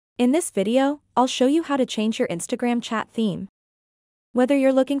In this video, I'll show you how to change your Instagram chat theme. Whether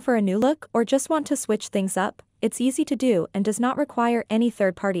you're looking for a new look or just want to switch things up, it's easy to do and does not require any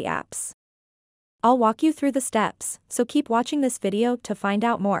third-party apps. I'll walk you through the steps, so keep watching this video to find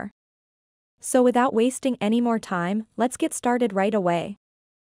out more. So without wasting any more time, let's get started right away.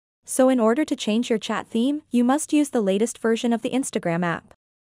 So in order to change your chat theme, you must use the latest version of the Instagram app.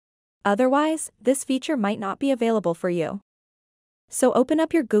 Otherwise, this feature might not be available for you. So open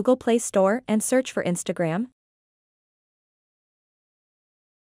up your Google Play Store and search for Instagram.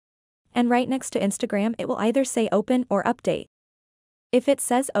 And right next to Instagram it will either say Open or Update. If it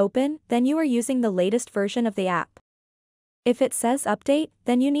says Open, then you are using the latest version of the app. If it says Update,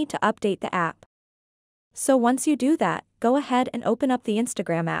 then you need to update the app. So once you do that, go ahead and open up the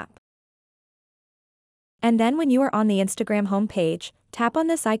Instagram app. And then when you are on the Instagram homepage, tap on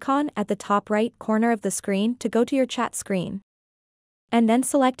this icon at the top right corner of the screen to go to your chat screen. And then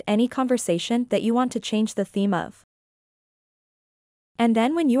select any conversation that you want to change the theme of. And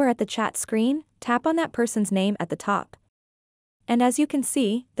then when you are at the chat screen, tap on that person's name at the top. And as you can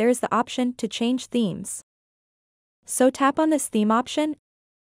see, there is the option to change themes. So tap on this theme option,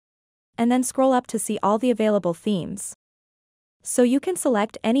 and then scroll up to see all the available themes. So you can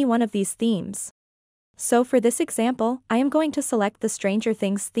select any one of these themes. So for this example, I am going to select the Stranger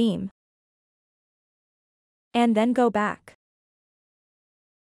Things theme. And then go back.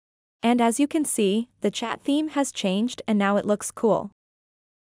 And as you can see, the chat theme has changed and now it looks cool.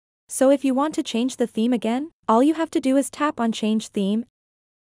 So if you want to change the theme again, all you have to do is tap on Change Theme,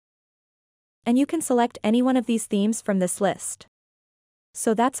 and you can select any one of these themes from this list.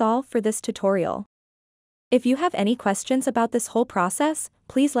 So that's all for this tutorial. If you have any questions about this whole process,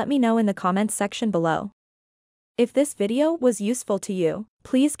 please let me know in the comments section below. If this video was useful to you,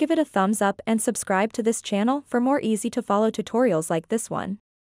 please give it a thumbs up and subscribe to this channel for more easy to follow tutorials like this one.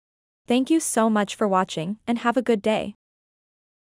 Thank you so much for watching and have a good day.